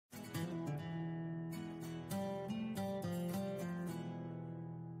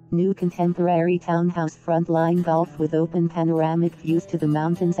New contemporary townhouse frontline golf with open panoramic views to the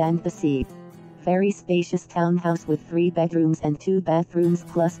mountains and the sea. Very spacious townhouse with 3 bedrooms and 2 bathrooms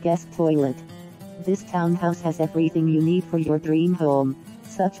plus guest toilet. This townhouse has everything you need for your dream home,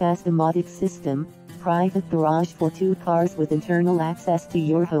 such as domotic system, private garage for 2 cars with internal access to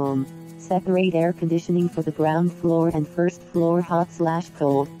your home, separate air conditioning for the ground floor and first floor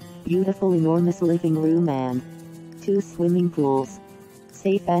hot/cold, beautiful enormous living room and 2 swimming pools.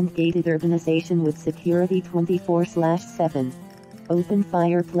 Safe and gated urbanization with security 24/7. Open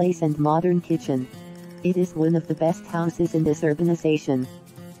fireplace and modern kitchen. It is one of the best houses in this urbanization.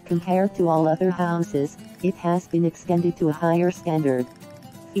 Compared to all other houses, it has been extended to a higher standard.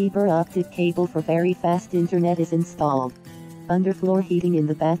 Fiber optic cable for very fast internet is installed. Underfloor heating in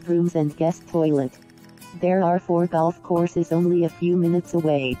the bathrooms and guest toilet. There are 4 golf courses only a few minutes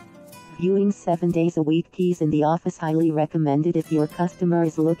away. Viewing 7 days a week. Keys in the office highly recommended if your customer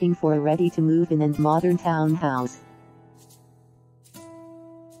is looking for a ready-to-move-in and modern townhouse.